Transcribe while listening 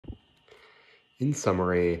In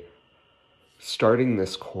summary, starting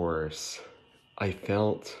this course, I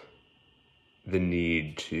felt the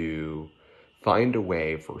need to find a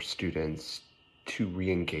way for students to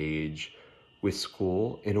re-engage with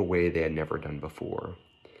school in a way they had never done before.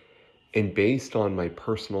 And based on my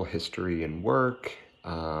personal history and work,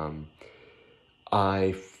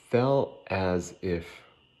 I felt as if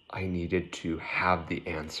I needed to have the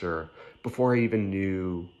answer before I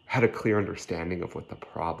even had a clear understanding of what the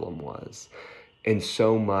problem was. And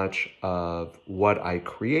so much of what I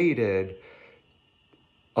created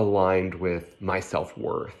aligned with my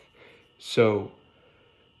self-worth. So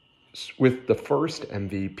with the first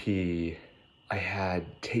MVP, I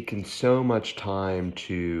had taken so much time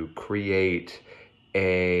to create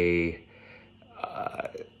an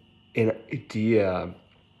idea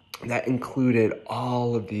that included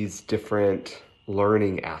all of these different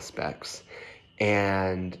learning aspects.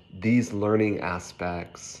 And these learning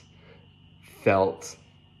aspects felt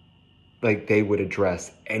like they would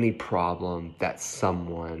address any problem that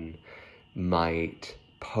someone might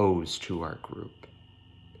pose to our group.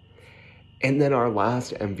 And then our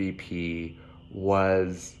last MVP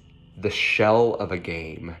was the shell of a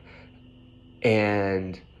game.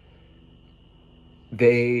 And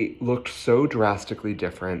they looked so drastically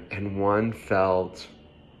different, and one felt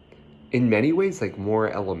in many ways like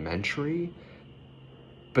more elementary,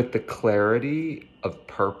 but the clarity of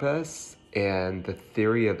purpose and the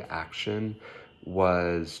theory of action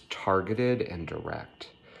was targeted and direct.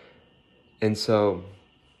 And so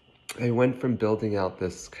I went from building out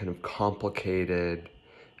this kind of complicated,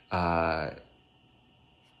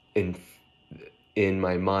 in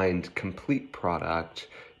my mind, complete product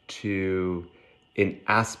to an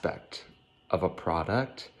aspect of a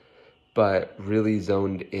product, but really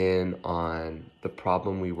zoned in on the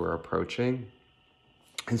problem we were approaching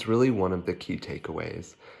is really one of the key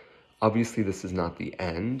takeaways. Obviously, this is not the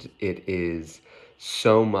end. It is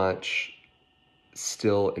so much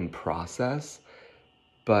still in process,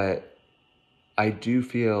 but I do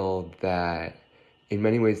feel that in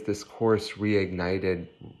many ways this course reignited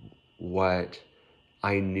what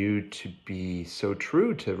I knew to be so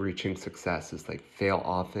true to reaching success is like fail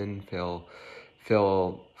often, fail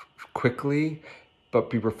quickly, but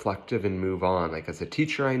be reflective and move on. Like as a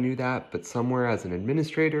teacher, I knew that, but somewhere as an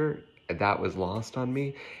administrator, that was lost on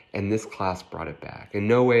me. And this class brought it back. In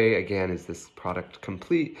no way, again, is this product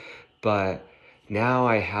complete, but now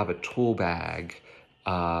I have a tool bag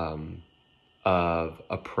of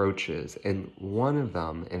approaches. And one of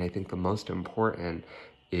them, and I think the most important,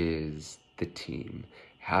 is the team.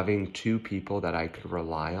 Having two people that I could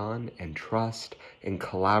rely on and trust and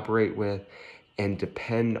collaborate with and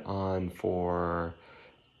depend on for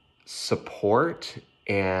support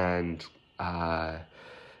and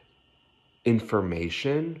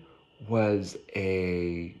information was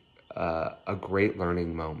a great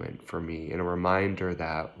learning moment for me, and a reminder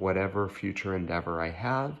that whatever future endeavor I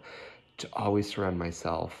have, to always surround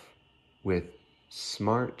myself with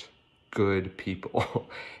smart, good people.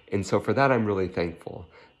 And so for that, I'm really thankful.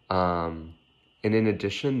 And in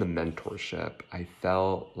addition, the mentorship, I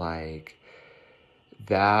felt like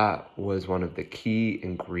that was one of the key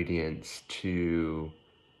ingredients to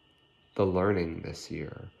the learning this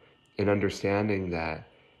year, and understanding that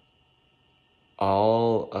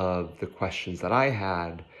all of the questions that I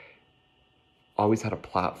had always had a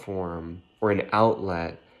platform or an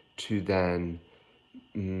outlet to then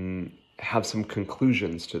have some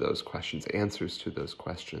conclusions to those questions, answers to those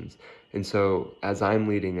questions. And so as I'm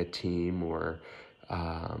leading a team or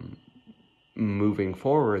moving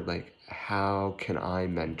forward, like how can I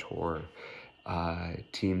mentor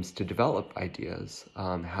teams to develop ideas?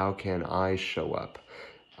 How can I show up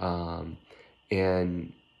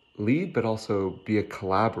and lead, but also be a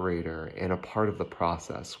collaborator and a part of the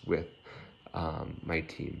process with my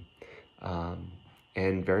team?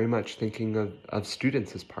 And very much thinking of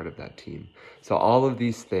students as part of that team. So all of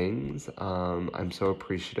these things I'm so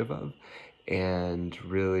appreciative of, and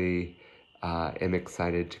really am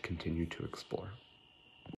excited to continue to explore.